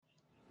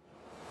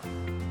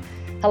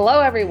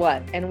Hello,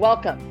 everyone, and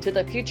welcome to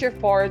the Future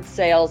Forward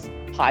Sales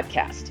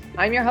Podcast.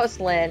 I'm your host,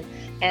 Lynn,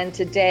 and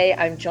today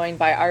I'm joined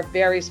by our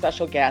very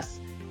special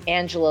guest,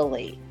 Angela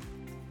Lee.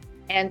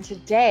 And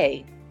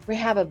today we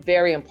have a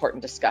very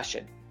important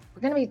discussion.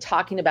 We're going to be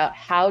talking about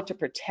how to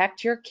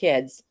protect your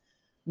kids,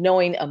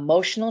 knowing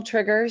emotional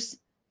triggers,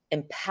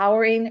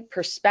 empowering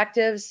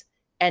perspectives,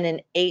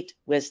 and innate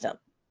wisdom.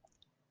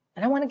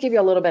 And I want to give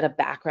you a little bit of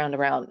background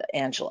around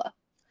Angela.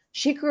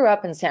 She grew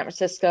up in San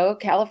Francisco,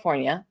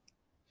 California.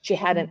 She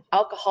had an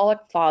alcoholic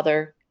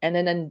father and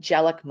an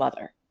angelic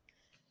mother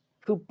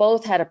who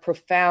both had a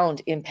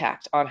profound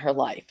impact on her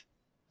life.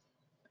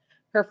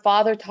 Her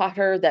father taught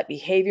her that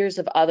behaviors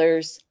of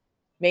others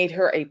made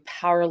her a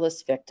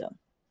powerless victim.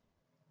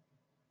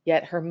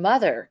 Yet her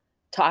mother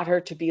taught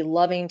her to be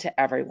loving to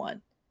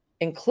everyone,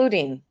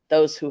 including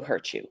those who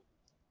hurt you.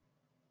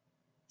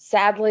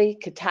 Sadly,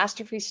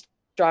 catastrophe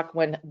struck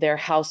when their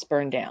house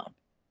burned down.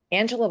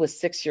 Angela was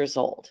 6 years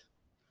old.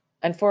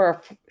 And for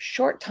a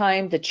short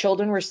time, the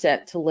children were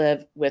sent to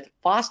live with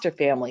foster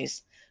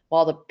families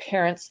while the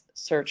parents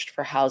searched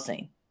for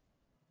housing.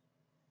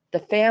 The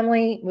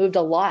family moved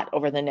a lot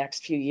over the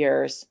next few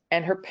years,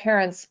 and her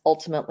parents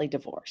ultimately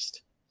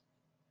divorced.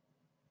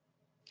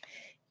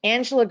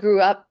 Angela grew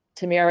up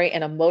to marry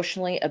an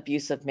emotionally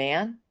abusive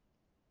man,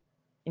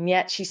 and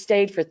yet she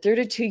stayed for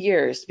 32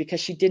 years because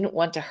she didn't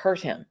want to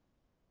hurt him.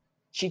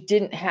 She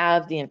didn't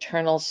have the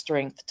internal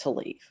strength to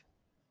leave.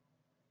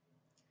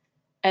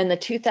 And the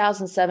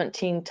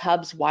 2017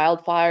 Tubbs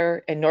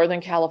wildfire in Northern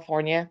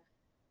California,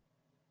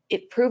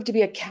 it proved to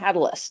be a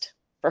catalyst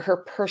for her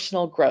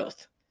personal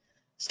growth.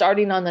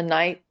 Starting on the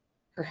night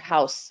her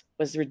house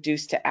was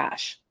reduced to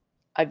ash.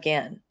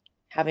 Again,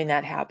 having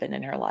that happen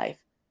in her life.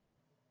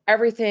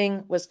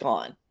 Everything was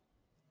gone.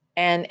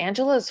 And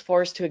Angela is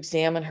forced to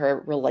examine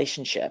her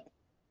relationship.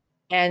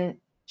 And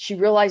she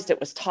realized it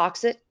was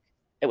toxic,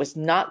 it was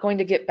not going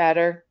to get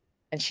better,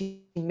 and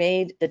she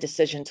made the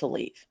decision to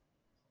leave.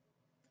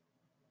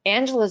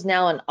 Angela is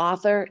now an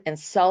author and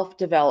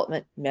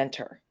self-development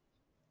mentor.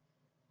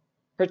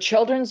 Her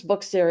children's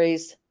book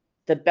series,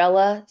 The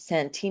Bella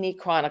Santini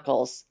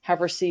Chronicles,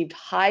 have received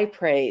high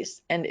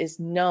praise and is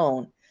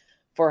known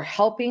for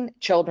helping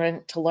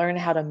children to learn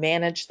how to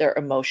manage their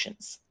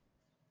emotions.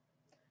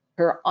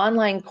 Her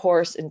online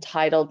course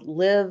entitled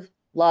Live,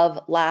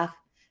 Love, Laugh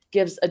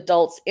gives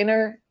adults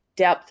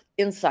inner-depth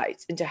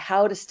insights into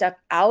how to step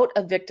out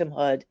of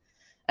victimhood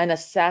and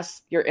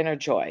assess your inner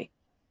joy.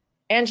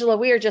 Angela,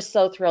 we are just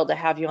so thrilled to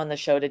have you on the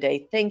show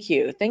today. Thank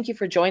you. Thank you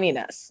for joining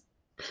us.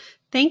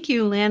 Thank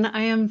you, Lynn.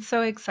 I am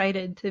so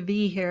excited to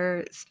be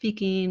here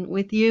speaking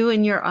with you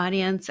and your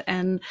audience.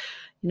 And,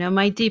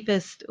 my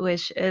deepest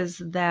wish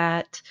is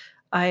that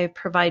I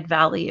provide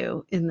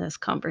value in this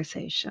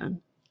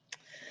conversation.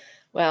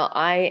 Well,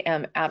 I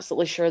am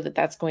absolutely sure that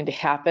that's going to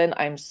happen.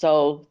 I'm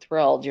so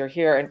thrilled you're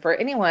here. And for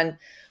anyone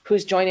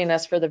who's joining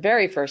us for the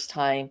very first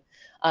time,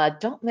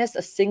 don't miss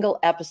a single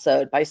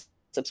episode by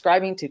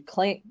subscribing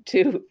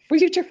to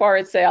Future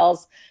Forward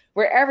Sales,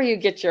 wherever you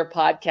get your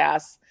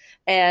podcasts.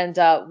 And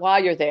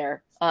while you're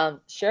there,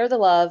 share the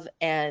love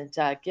and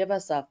give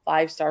us a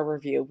 5-star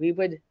review. We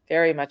would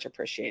very much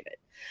appreciate it.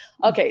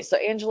 Okay, so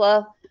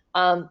Angela,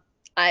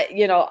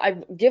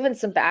 I've given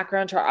some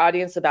background to our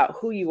audience about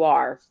who you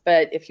are,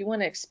 but if you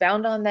want to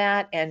expound on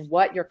that and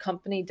what your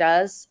company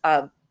does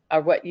or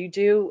what you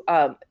do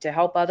to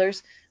help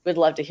others, we'd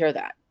love to hear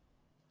that.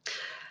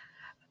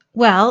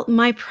 Well,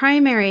 my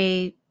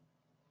primary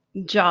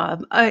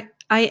job, I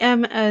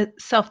am a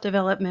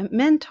self-development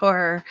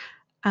mentor,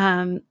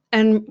 and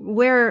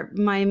where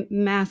my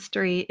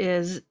mastery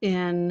is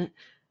in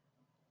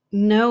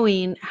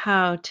knowing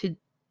how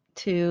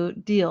to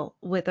deal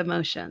with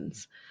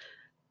emotions.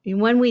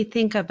 When we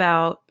think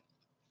about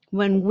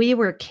when we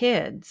were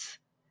kids,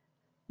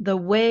 the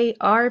way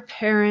our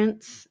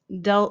parents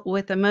dealt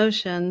with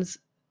emotions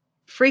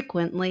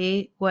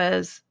frequently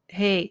was,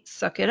 hey,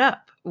 suck it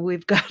up.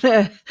 We've got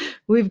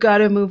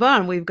to move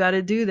on. We've got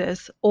to do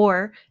this.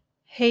 Or,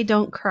 hey,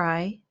 don't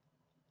cry.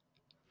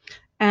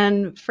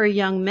 And for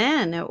young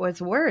men, it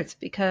was worse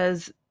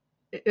because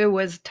it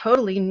was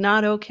totally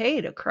not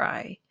okay to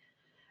cry.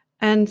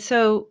 And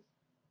so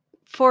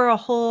for a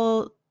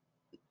whole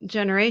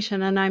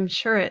generation, and I'm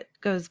sure it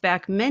goes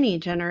back many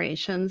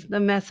generations, the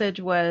message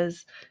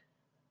was,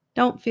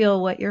 don't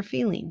feel what you're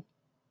feeling.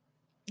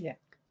 Yeah.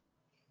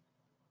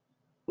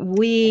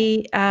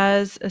 We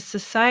as a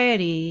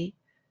society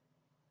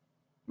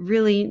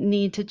really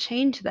need to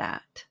change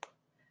that,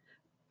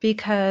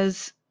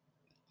 because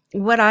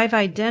what I've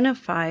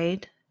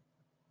identified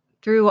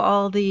through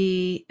all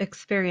the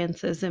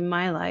experiences in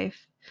my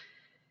life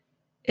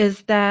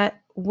is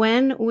that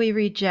when we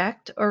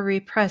reject or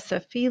repress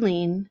a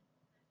feeling,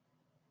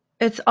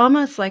 it's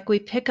almost like we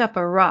pick up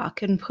a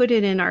rock and put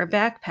it in our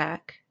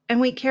backpack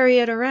and we carry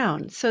it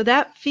around. So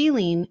that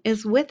feeling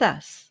is with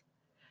us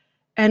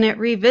and it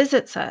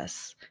revisits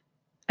us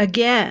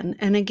again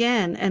and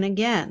again and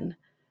again.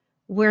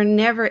 We're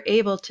never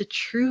able to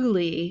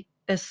truly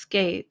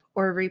escape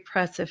or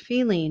repress a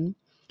feeling.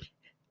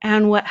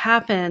 And what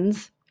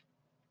happens,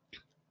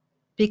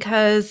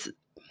 because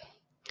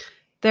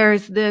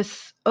there's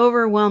this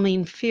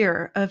overwhelming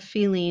fear of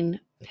feeling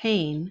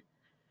pain.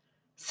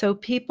 So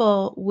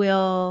people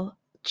will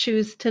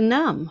choose to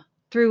numb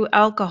through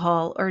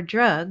alcohol or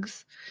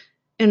drugs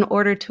in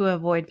order to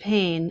avoid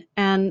pain.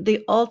 And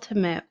the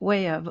ultimate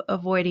way of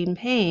avoiding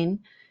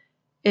pain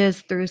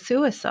is through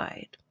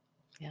suicide.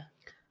 Yeah.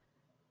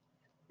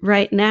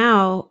 Right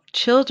now,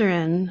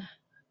 children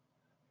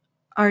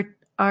are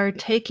are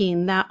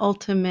taking that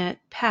ultimate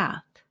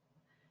path.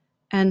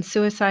 And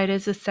suicide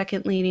is the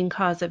second leading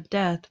cause of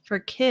death for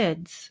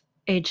kids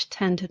aged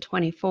 10 to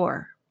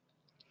 24.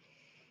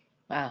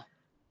 Wow.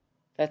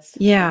 That's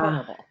Yeah,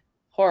 horrible.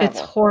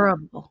 it's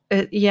Horrible.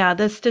 horrible. Yeah,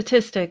 the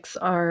statistics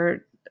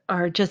are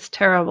just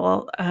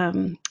terrible.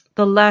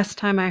 The last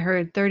time I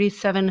heard,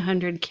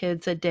 3,700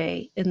 kids a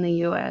day in the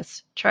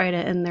U.S. try to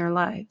end their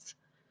lives.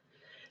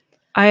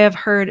 I have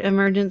heard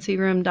emergency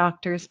room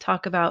doctors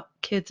talk about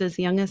kids as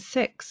young as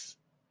 6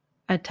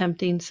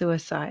 attempting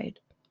suicide.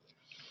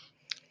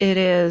 It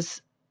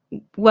is,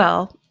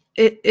 well,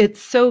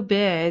 it's so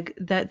big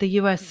that the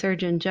U.S.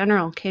 Surgeon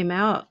General came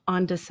out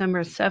on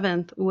December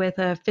 7th with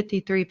a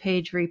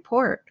 53-page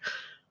report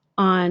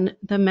on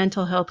the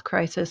mental health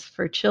crisis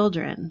for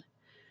children.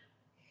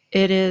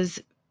 It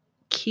is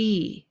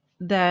key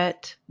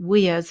that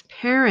we as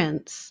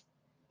parents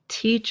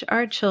teach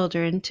our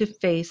children to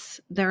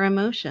face their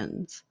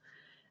emotions.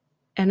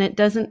 And it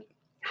doesn't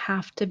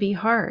have to be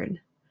hard.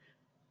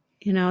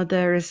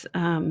 There's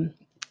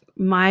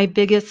my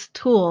biggest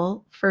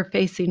tool for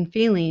facing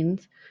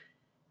feelings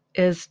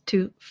is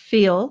to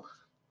feel,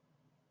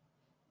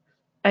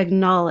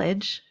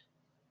 acknowledge,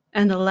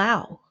 and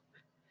allow.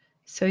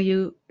 So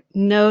you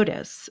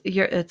notice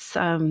it's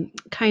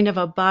kind of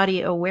a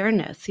body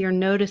awareness. You're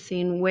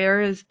noticing,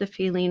 where is the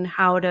feeling?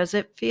 How does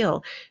it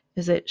feel?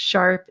 Is it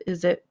sharp?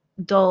 Is it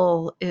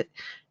dull?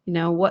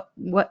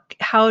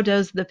 How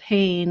does the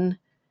pain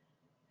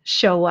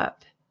show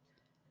up?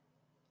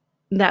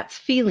 That's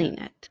Yeah. feeling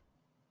it,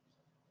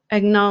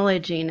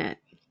 acknowledging it.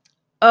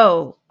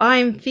 Oh,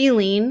 I'm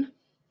feeling,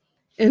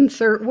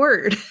 insert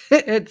word.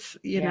 It's,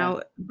 Yeah.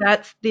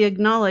 that's the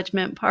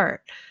acknowledgement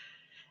part.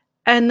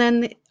 And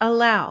then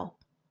allow.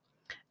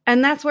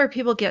 And that's where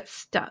people get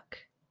stuck,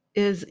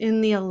 is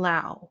in the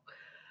allow.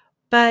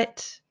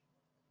 But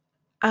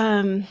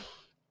um,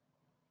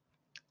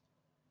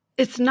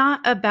 it's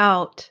not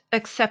about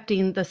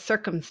accepting the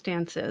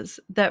circumstances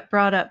that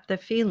brought up the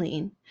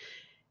feeling.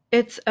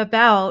 It's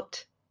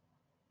about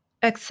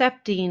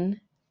accepting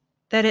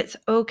that it's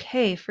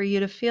okay for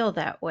you to feel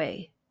that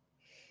way.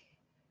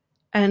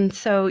 And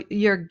so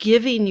you're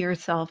giving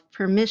yourself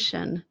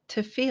permission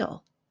to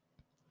feel.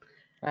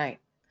 Right.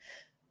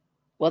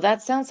 Well,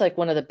 that sounds like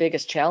one of the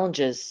biggest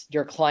challenges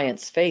your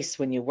clients face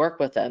when you work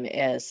with them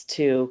is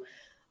to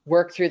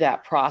work through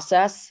that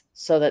process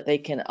so that they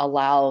can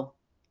allow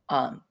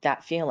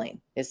that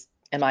feeling.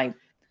 Am I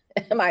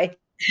am I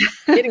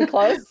getting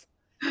close?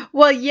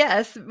 Well,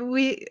 yes,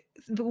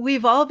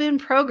 we've all been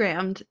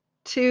programmed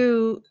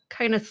to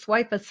kind of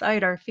swipe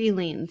aside our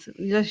feelings.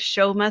 The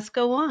show must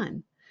go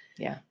on.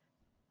 Yeah.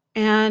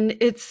 And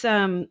it's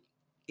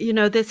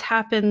this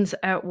happens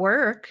at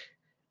work,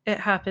 it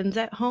happens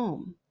at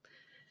home.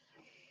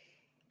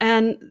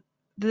 And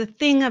the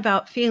thing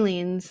about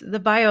feelings, the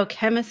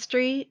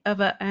biochemistry of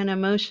an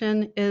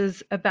emotion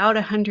is about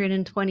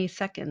 120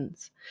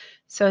 seconds.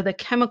 So the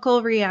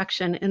chemical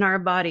reaction in our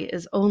body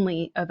is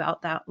only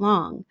about that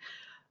long.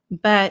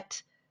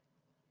 But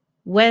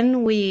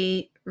when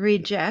we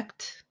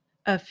reject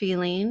a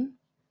feeling,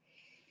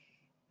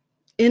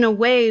 in a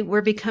way,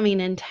 we're becoming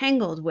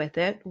entangled with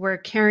it. We're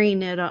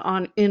carrying it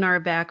on in our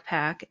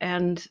backpack.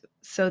 And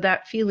so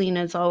that feeling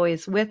is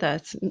always with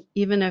us,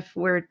 even if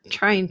we're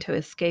trying to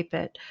escape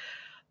it.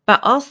 But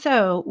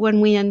also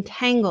when we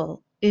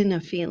entangle in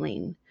a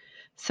feeling.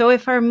 So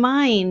if our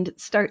mind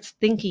starts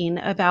thinking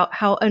about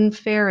how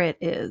unfair it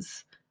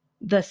is,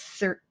 the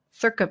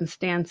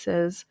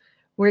circumstances,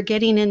 we're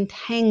getting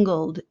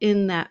entangled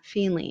in that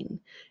feeling.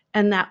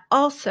 And that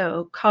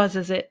also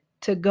causes it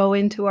to go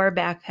into our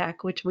backpack,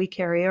 which we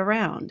carry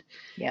around.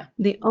 Yeah.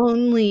 The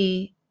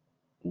only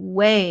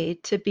way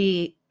to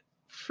be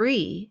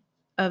free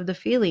of the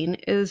feeling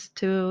is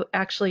to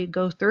actually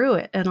go through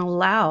it and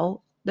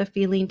allow the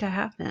feeling to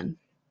happen.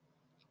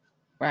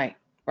 Right.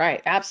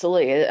 Right.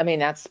 Absolutely. I mean,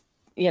 that's,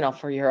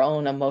 for your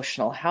own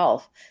emotional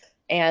health.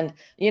 And,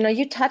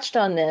 you touched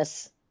on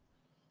this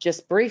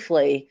just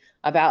briefly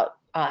about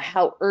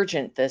how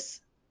urgent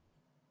this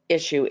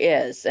issue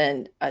is,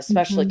 and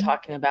especially Mhm.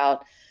 talking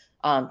about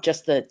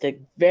just the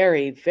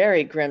very,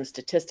 very grim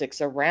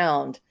statistics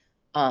around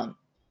um,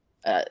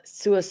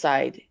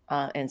 suicide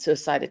and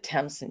suicide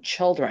attempts in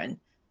children.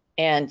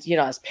 And,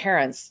 as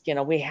parents,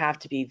 we have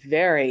to be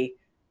very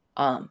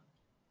um,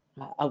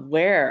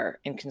 aware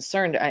and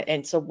concerned.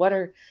 And so what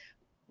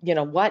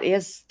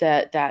is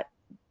that,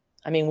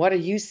 I mean, what are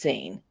you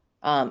seeing?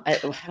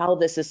 How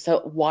this is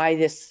why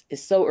this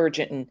is so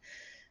urgent in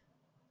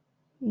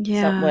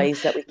some Yeah.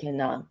 ways that we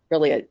can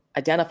really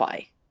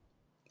identify.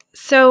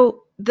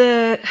 So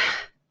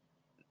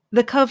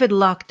the COVID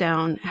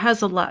lockdown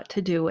has a lot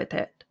to do with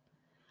it.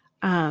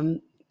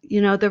 Um,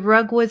 the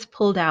rug was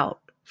pulled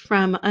out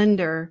from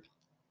under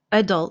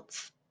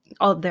adults.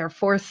 They're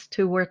forced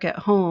to work at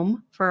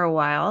home for a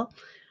while.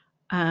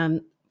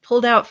 Um,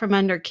 Pulled out from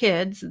under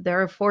kids.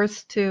 They're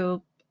forced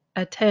to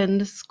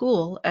attend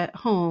school at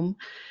home,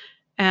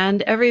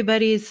 and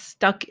everybody's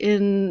stuck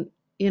in,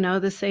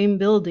 the same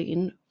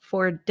building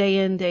for day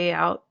in, day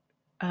out.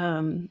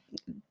 Um,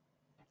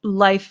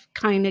 Life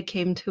kind of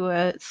came to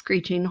a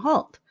screeching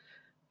halt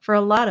for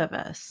a lot of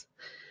us.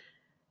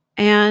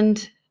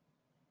 And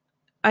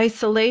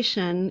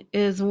isolation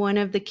is one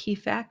of the key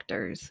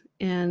factors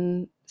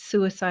in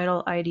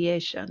suicidal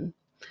ideation.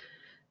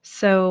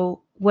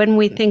 So when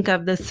we think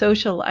of the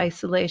social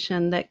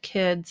isolation that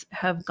kids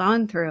have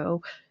gone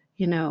through,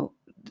 you know,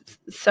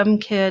 some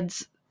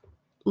kids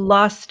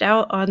lost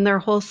out on their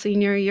whole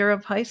senior year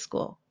of high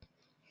school.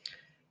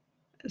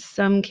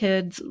 Some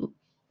kids,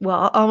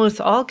 well,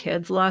 almost all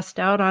kids lost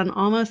out on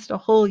almost a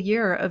whole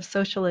year of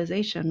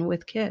socialization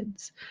with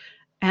kids.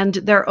 And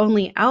their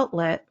only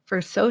outlet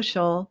for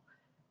social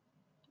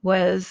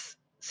was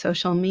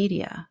social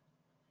media.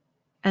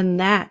 And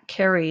that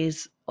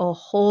carries a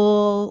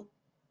whole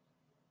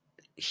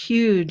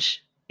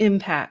huge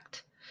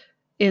impact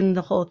in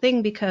the whole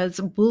thing because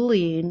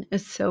bullying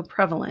is so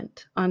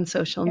prevalent on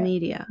social Yeah.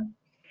 media.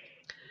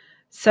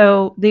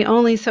 So the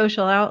only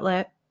social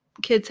outlet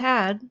kids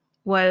had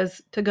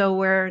was to go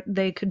where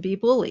they could be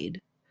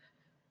bullied.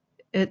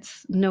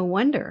 It's no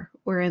wonder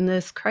we're in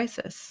this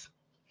crisis.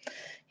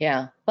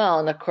 Yeah. Well,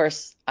 and of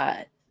course,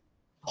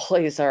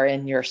 bullies are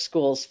in your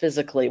schools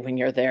physically when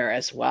you're there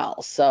as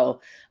well. So,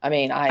 I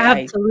mean, I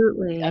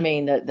Absolutely.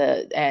 mean,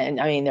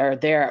 and I mean, they're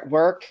there at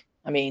work.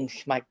 I mean,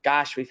 my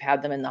gosh, we've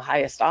had them in the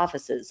highest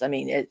offices. I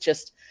mean, it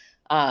just,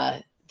 uh,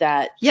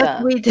 that,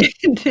 Yes, we did,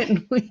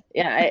 didn't we?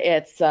 yeah,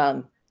 it's,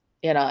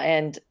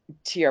 and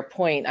to your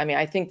point, I mean,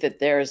 I think that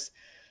there's,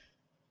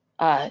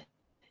 uh,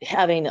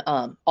 having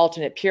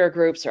alternate peer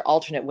groups or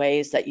alternate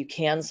ways that you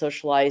can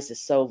socialize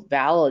is so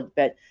valid.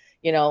 But,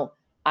 you know,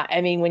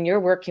 I mean, when you're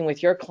working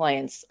with your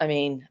clients, I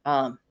mean,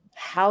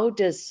 how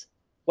does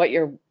what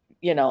you're,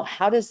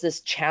 how does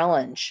this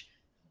challenge,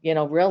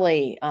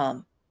 really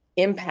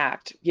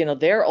impact,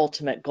 their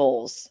ultimate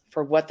goals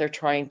for what they're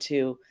trying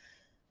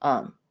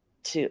um,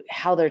 to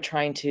how they're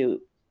trying to,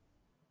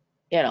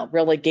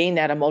 really gain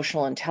that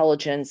emotional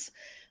intelligence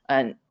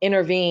and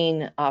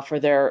intervene for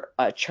their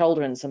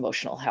children's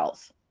emotional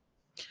health.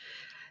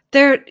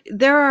 There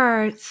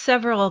are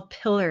several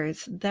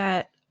pillars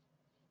that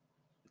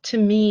to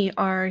me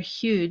are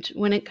huge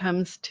when it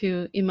comes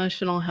to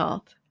emotional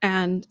health.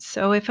 And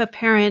so if a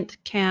parent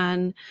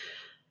can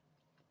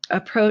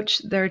approach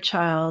their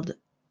child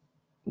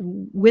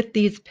with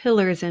these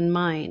pillars in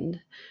mind,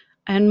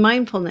 and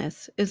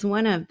mindfulness is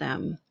one of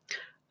them.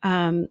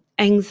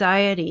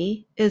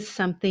 Anxiety is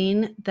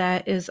something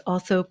that is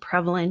also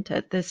prevalent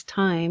at this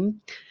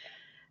time.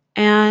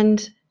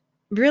 And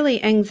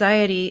really,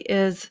 anxiety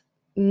is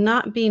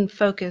not being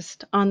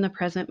focused on the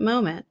present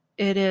moment,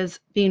 it is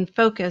being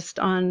focused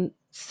on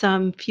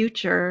some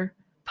future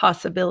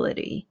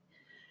possibility.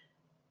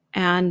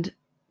 And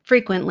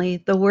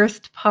frequently, the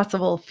worst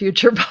possible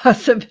future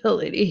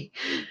possibility.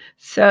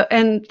 So,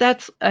 and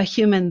that's a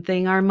human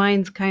thing. Our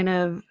minds kind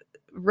of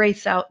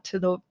race out to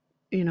the,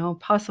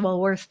 possible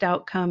worst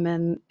outcome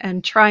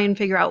and try and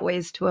figure out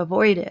ways to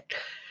avoid it.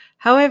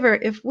 However,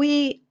 if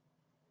we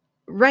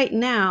right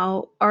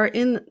now are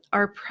in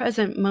our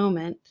present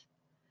moment,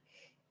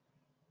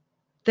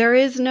 there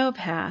is no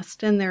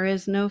past and there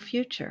is no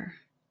future.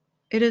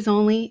 It is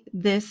only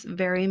this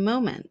very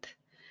moment.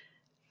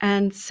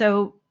 And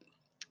so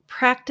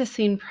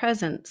practicing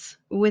presence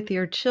with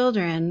your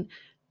children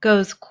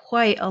goes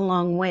quite a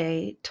long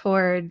way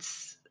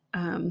towards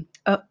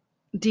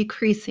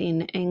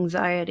decreasing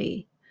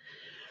anxiety.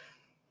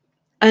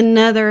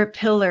 Another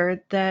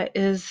pillar that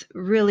is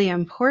really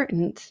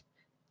important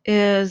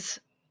is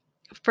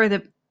for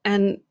the,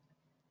 and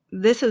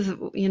this is,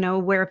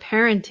 where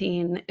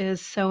parenting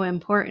is so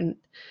important.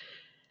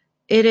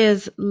 It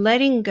is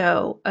letting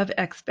go of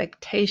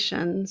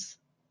expectations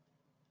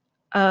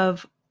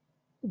of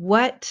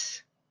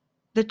what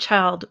the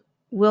child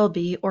will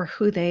be or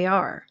who they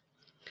are.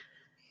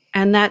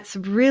 And that's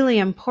really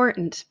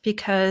important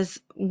because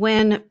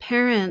when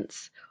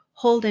parents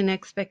hold an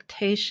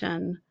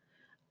expectation,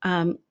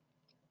 um,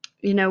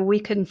 we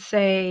can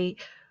say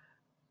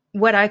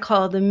what I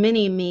call the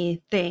mini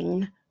me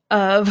thing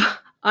of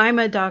I'm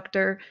a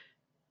doctor,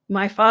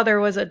 my father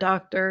was a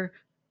doctor,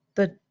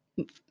 the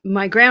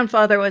my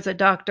grandfather was a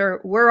doctor,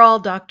 we're all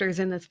doctors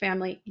in this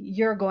family,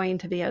 you're going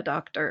to be a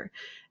doctor.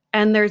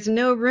 And there's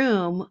no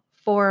room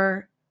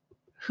for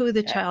who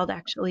the Right. child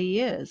actually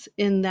is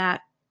in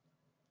that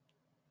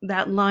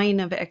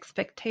line of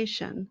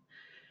expectation.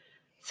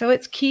 So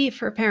it's key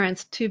for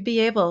parents to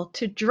be able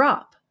to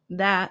drop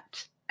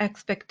that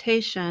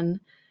expectation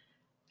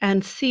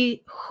and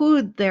see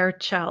who their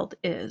child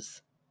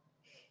is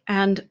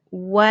and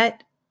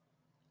what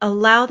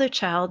allow the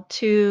child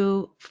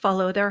to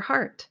follow their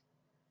heart.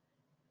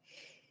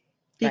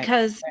 Right.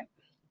 Because Right.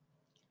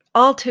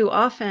 all too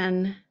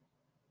often,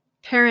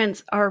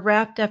 parents are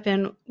wrapped up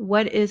in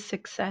what is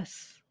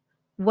success?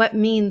 What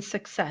means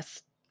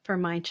success for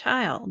my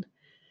child?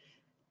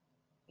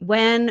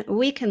 When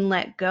we can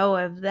let go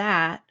of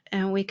that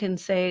and we can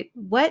say,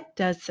 what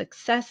does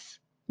success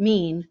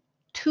mean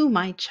to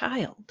my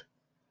child?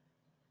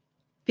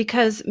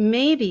 Because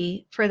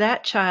maybe for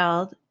that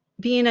child,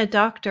 being a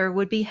doctor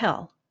would be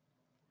hell.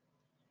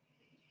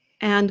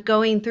 And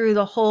going through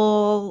the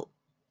whole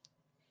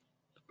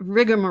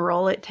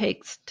rigmarole it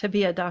takes to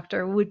be a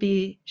doctor would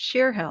be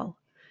sheer hell.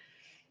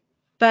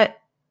 But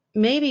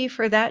maybe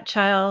for that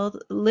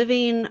child,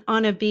 living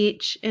on a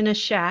beach in a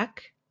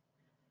shack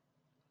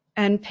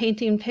and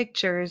painting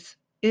pictures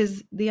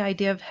is the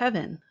idea of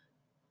heaven.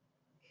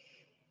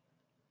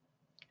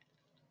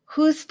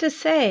 Who's to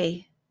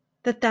say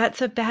that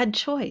that's a bad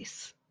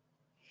choice?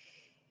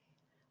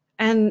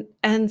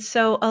 And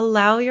so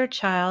allow your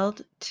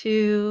child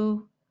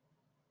to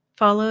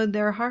follow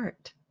their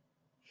heart,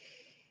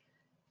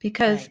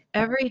 because Right.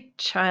 every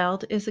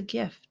child is a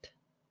gift.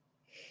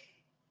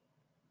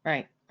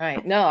 Right,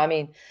 right. No, I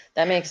mean,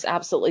 that makes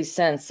absolutely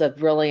sense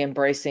of really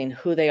embracing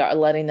who they are,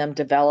 letting them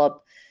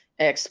develop,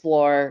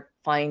 explore,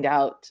 find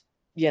out,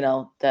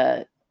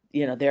 the,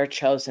 their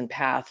chosen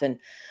path and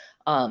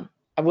um,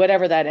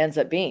 whatever that ends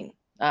up being.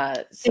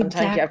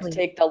 Sometimes you have to Exactly.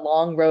 take the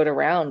long road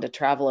around to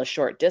travel a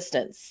short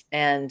distance,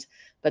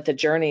 but the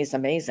journey is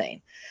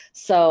amazing.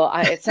 So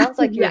it sounds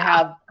like you Yeah.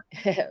 have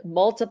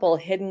multiple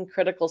hidden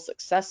critical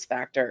success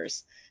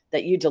factors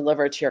that you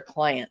deliver to your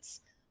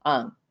clients.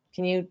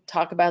 Can you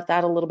talk about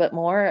that a little bit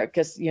more?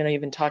 Because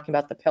you've been talking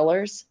about the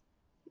pillars.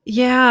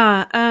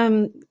 Yeah.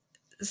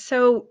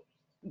 So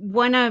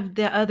one of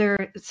the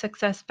other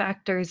success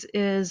factors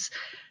is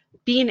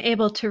being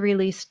able to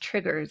release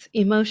triggers,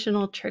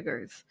 emotional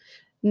triggers.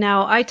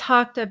 Now, I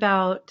talked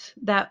about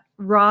that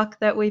rock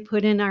that we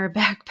put in our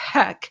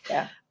backpack.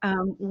 Yeah.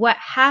 What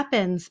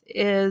happens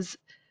is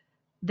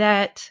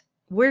that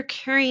we're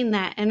carrying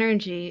that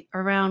energy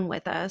around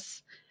with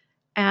us.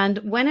 And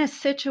when a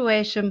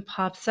situation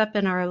pops up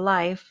in our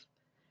life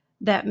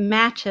that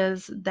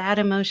matches that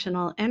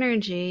emotional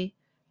energy,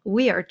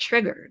 we are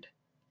triggered.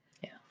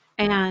 Yeah.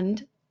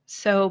 And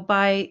so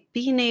by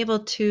being able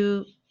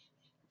to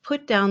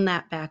put down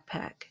that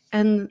backpack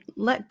and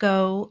let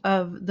go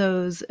of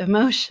those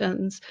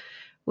emotions,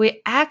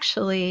 we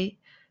actually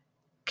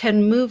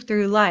can move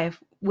through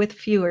life with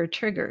fewer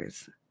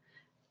triggers.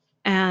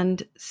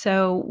 And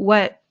so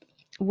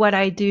what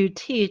I do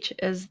teach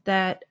is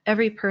that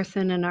every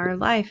person in our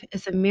life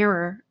is a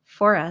mirror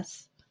for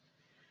us.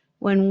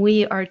 When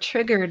we are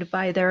triggered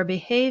by their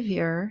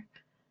behavior,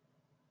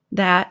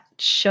 that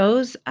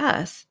shows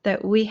us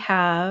that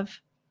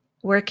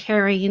we're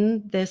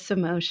carrying this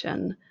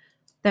emotion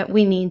that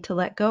we need to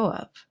let go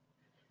of.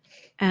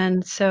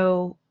 And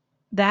so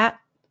that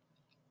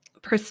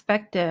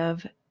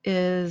perspective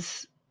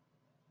is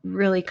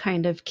really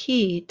kind of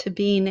key to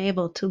being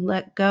able to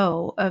let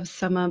go of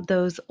some of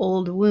those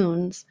old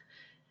wounds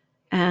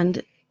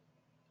and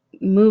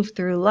move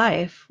through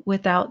life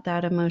without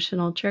that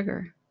emotional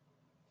trigger.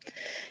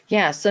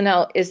 Yeah. So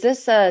now, is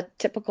this a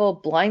typical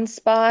blind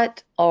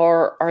spot,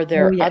 or are Oh,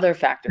 there yeah. other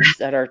factors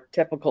that are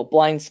typical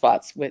blind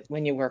spots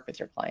when you work with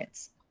your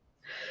clients?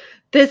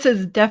 This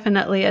is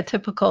definitely a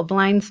typical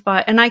blind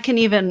spot. And I can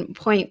even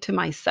point to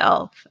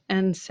myself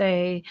and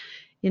say,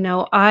 you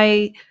know,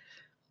 I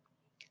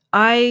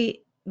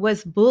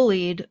was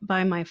bullied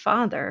by my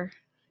father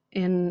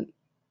in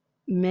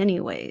many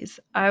ways.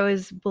 I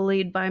was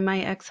bullied by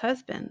my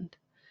ex-husband.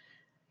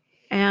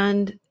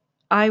 And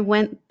I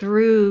went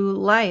through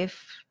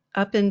life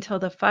up until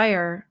the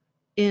fire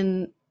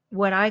in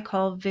what I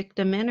call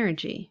victim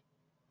energy.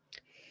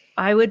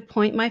 I would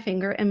point my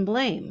finger and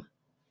blame.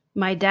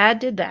 My dad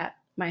did that.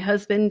 My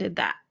husband did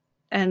that.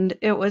 And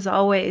it was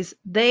always,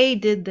 they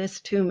did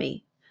this to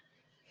me.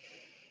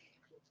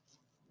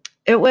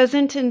 It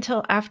wasn't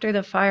until after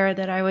the fire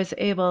that I was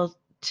able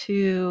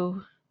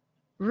to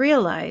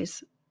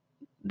realize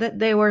that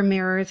they were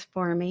mirrors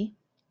for me,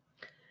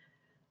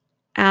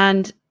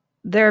 and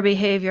their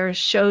behavior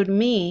showed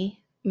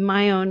me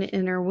my own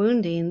inner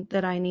wounding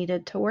that I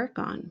needed to work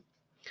on.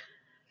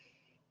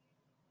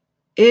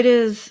 It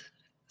is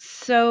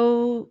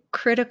so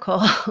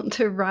critical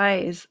to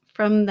rise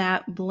from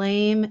that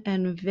blame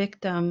and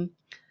victim.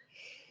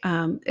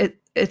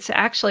 It's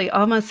actually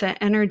almost an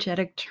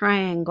energetic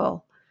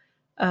triangle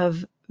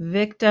of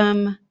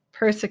victim,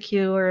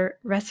 persecutor,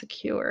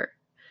 rescuer.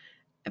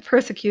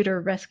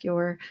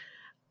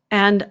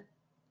 And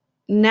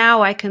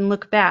now I can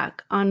look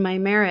back on my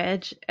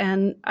marriage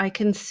and I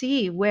can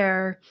see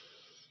where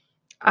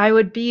I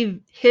would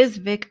be his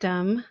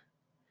victim,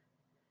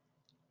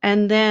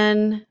 and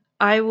then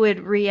I would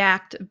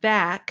react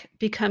back,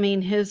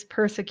 becoming his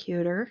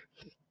persecutor.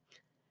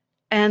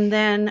 And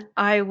then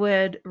I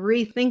would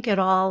rethink it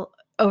all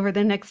over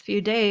the next few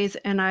days,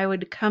 and I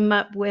would come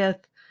up with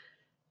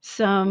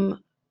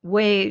some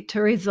way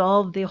to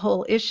resolve the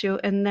whole issue.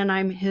 And then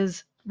I'm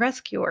his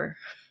rescuer,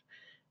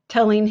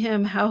 telling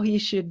him how he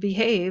should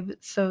behave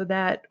so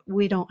that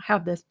we don't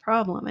have this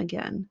problem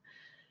again.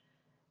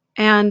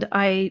 And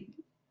I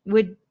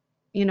would,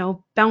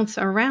 bounce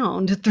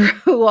around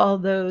through all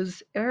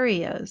those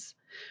areas.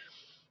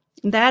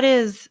 That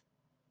is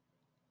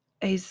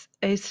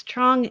a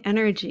strong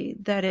energy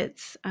that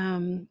it's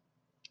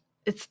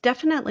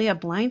definitely a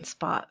blind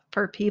spot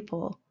for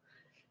people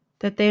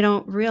that they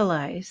don't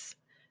realize.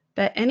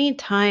 But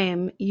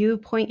anytime you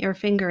point your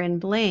finger and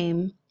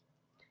blame,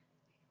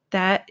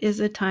 that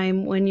is a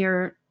time when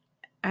you're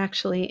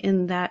actually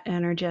in that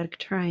energetic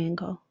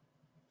triangle.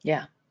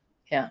 Yeah.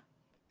 Yeah.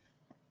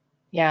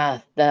 Yeah.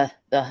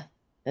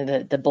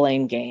 The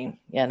blame game,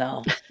 you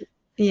know.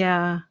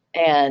 Yeah.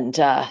 And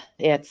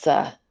it's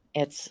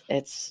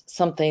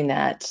something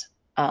that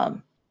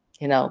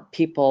you know,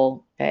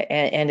 people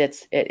and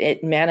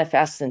it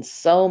manifests in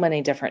so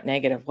many different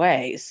negative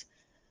ways. Yeah.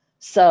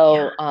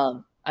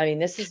 So I mean,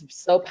 this is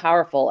so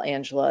powerful,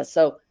 Angela.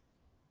 So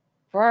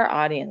for our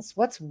audience,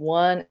 what's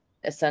one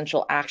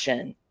essential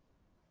action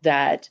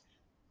that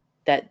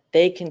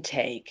they can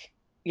take,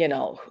 you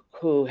know,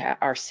 who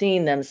are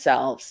seeing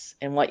themselves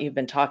in what you've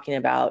been talking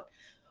about,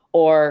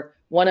 or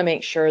want to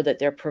make sure that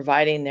they're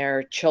providing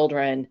their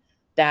children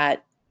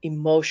that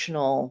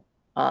emotional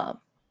um,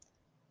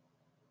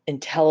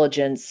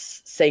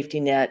 intelligence,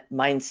 safety net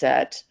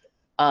mindset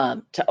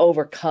to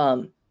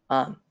overcome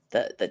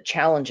the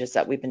challenges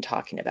that we've been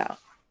talking about?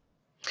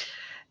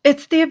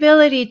 It's the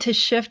ability to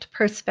shift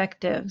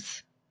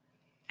perspectives.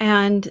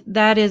 And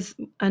that is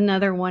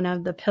another one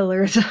of the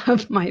pillars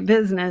of my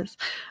business.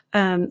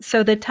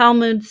 So the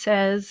Talmud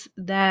says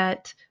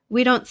that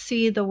we don't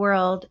see the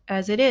world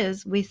as it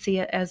is, we see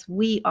it as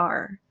we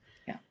are.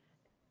 Yeah,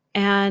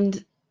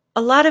 And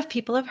a lot of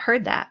people have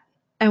heard that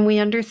and we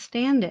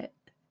understand it.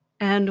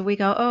 And we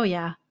go, oh,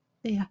 yeah,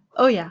 yeah,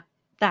 oh, yeah,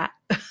 that.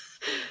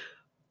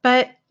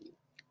 But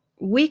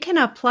we can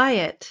apply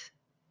it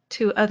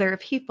to other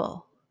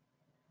people.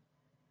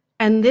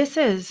 And this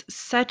is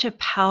such a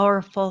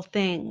powerful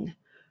thing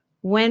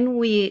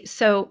when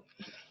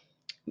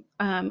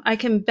I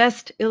can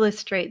best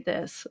illustrate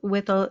this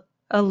with a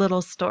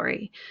little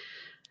story.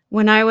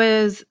 When I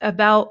was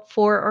about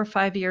 4 or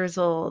 5 years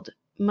old,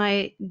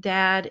 my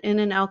dad, in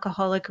an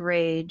alcoholic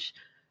rage,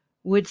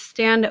 would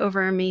stand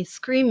over me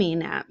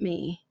screaming at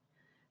me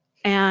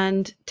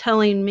and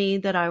telling me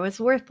that I was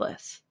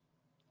worthless.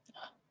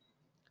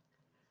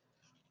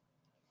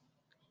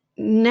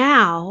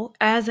 Now,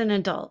 as an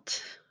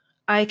adult,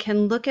 I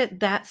can look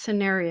at that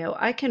scenario.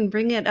 I can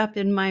bring it up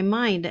in my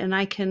mind and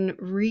I can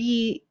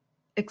re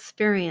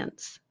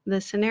experience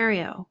the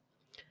scenario.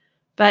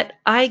 But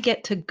I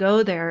get to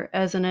go there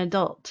as an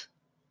adult.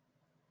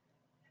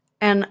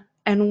 And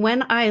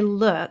when I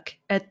look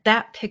at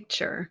that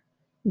picture,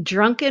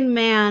 drunken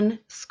man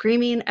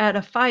screaming at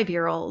a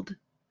 5-year-old,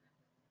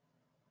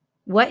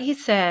 what he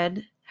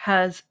said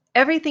has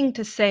everything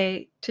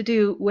to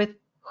do with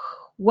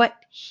what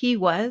he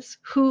was,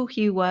 who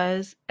he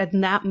was at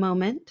that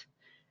moment,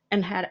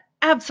 and had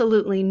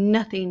absolutely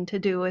nothing to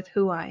do with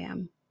who I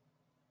am.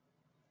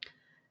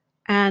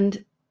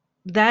 And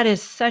that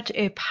is such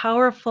a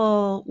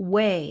powerful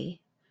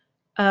way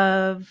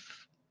of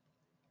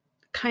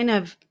kind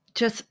of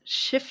just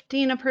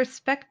shifting a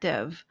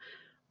perspective.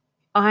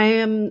 I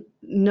am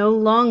no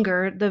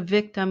longer the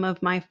victim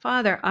of my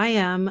father. I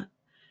am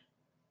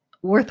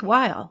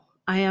worthwhile.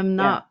 I am yeah,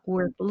 not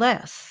worth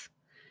less.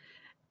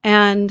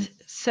 And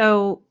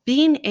so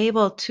being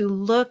able to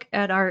look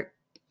at the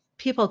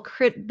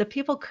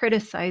people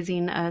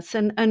criticizing us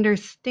and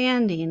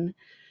understanding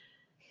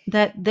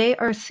that they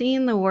are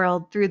seeing the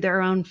world through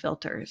their own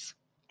filters.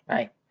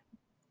 right.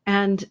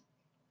 And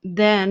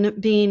then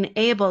being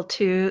able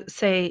to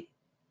say,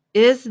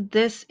 is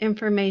this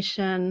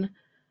information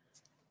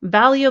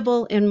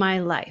valuable in my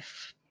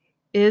life?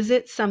 Is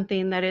it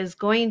something that is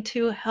going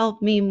to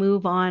help me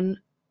move on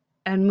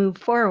and move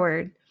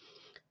forward?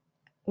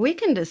 We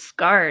can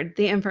discard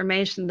the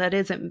information that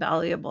isn't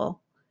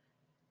valuable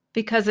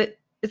because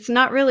it's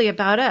not really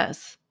about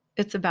us.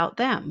 It's about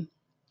them.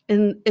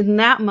 In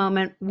that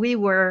moment, we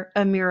were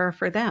a mirror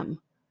for them.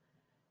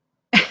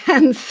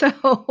 And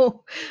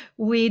so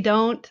we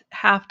don't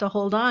have to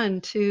hold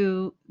on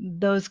to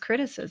those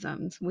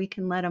criticisms. We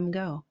can let them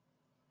go.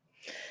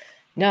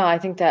 No, I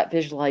think that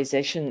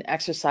visualization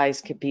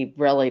exercise could be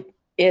really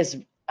is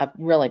a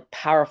really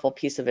powerful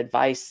piece of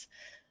advice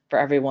for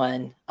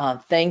everyone.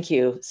 Thank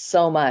you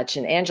so much.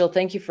 And Angela,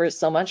 thank you for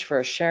so much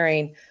for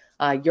sharing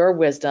your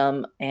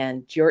wisdom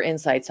and your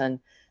insights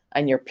on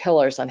your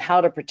pillars on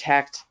how to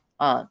protect,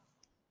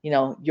 you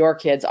know, your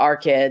kids, our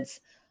kids,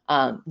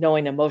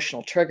 knowing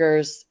emotional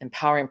triggers,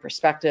 empowering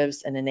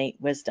perspectives, and innate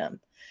wisdom.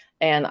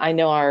 And I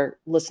know our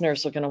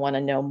listeners are going to want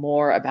to know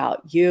more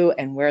about you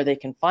and where they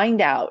can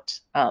find out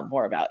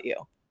more about you.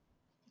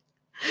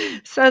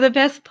 So the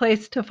best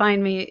place to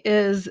find me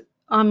is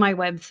on my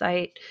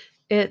website.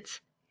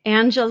 It's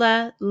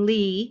Angela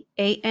Legh,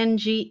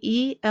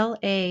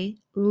 Angela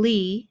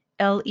Legh,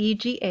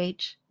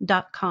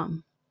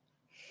 LEGH.com.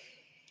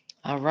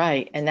 All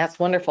right, and that's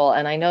wonderful.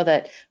 And I know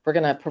that we're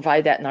going to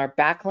provide that in our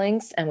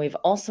backlinks, and we've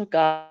also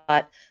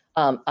got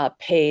a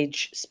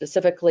page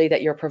specifically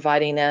that you're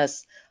providing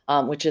us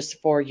which is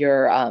for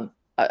your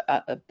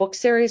a book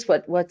series.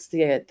 What's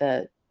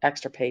the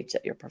extra page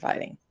that you're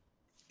providing?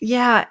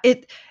 Yeah,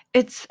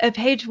 it's a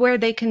page where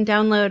they can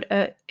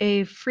download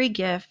a free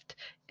gift.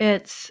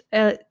 It's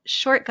a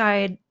short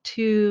guide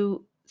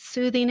to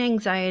soothing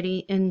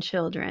anxiety in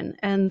children,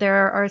 and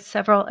there are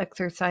several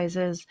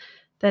exercises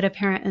that a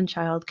parent and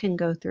child can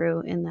go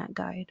through in that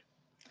guide.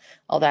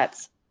 Oh,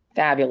 that's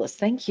fabulous.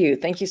 Thank you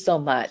so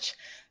much.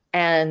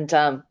 And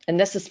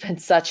this has been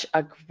such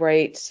a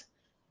great,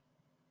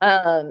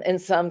 in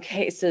some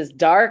cases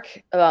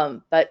dark,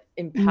 but Mm.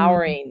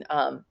 empowering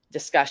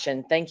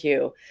discussion. Thank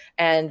you.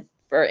 And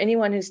for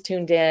anyone who's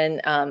tuned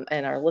in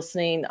and are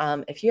listening,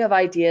 if you have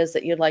ideas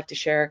that you'd like to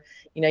share,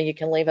 you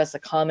can leave us a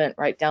comment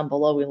right down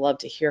below. We love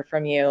to hear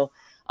from you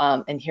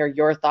and hear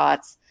your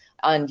thoughts.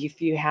 And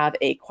if you have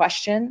a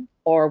question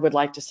or would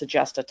like to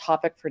suggest a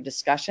topic for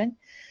discussion,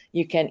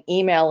 you can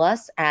email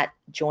us at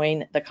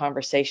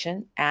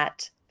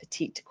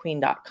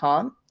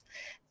jointheconversation@petitequeen.com.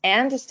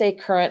 And to stay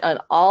current on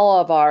all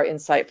of our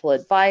insightful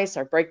advice,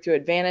 our breakthrough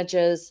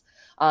advantages,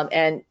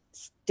 and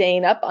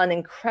staying up on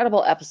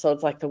incredible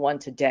episodes like the one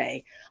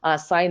today,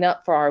 sign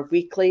up for our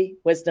weekly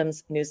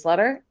wisdoms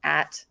newsletter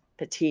at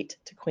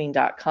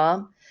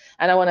petitetoqueen.com.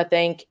 And I want to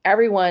thank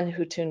everyone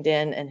who tuned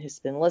in and who's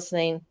been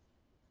listening.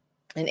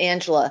 And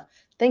Angela,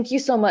 thank you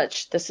so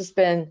much. This has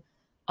been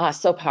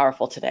so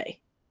powerful today.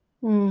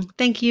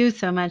 Thank you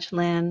so much,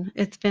 Lynn.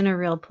 It's been a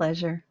real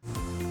pleasure.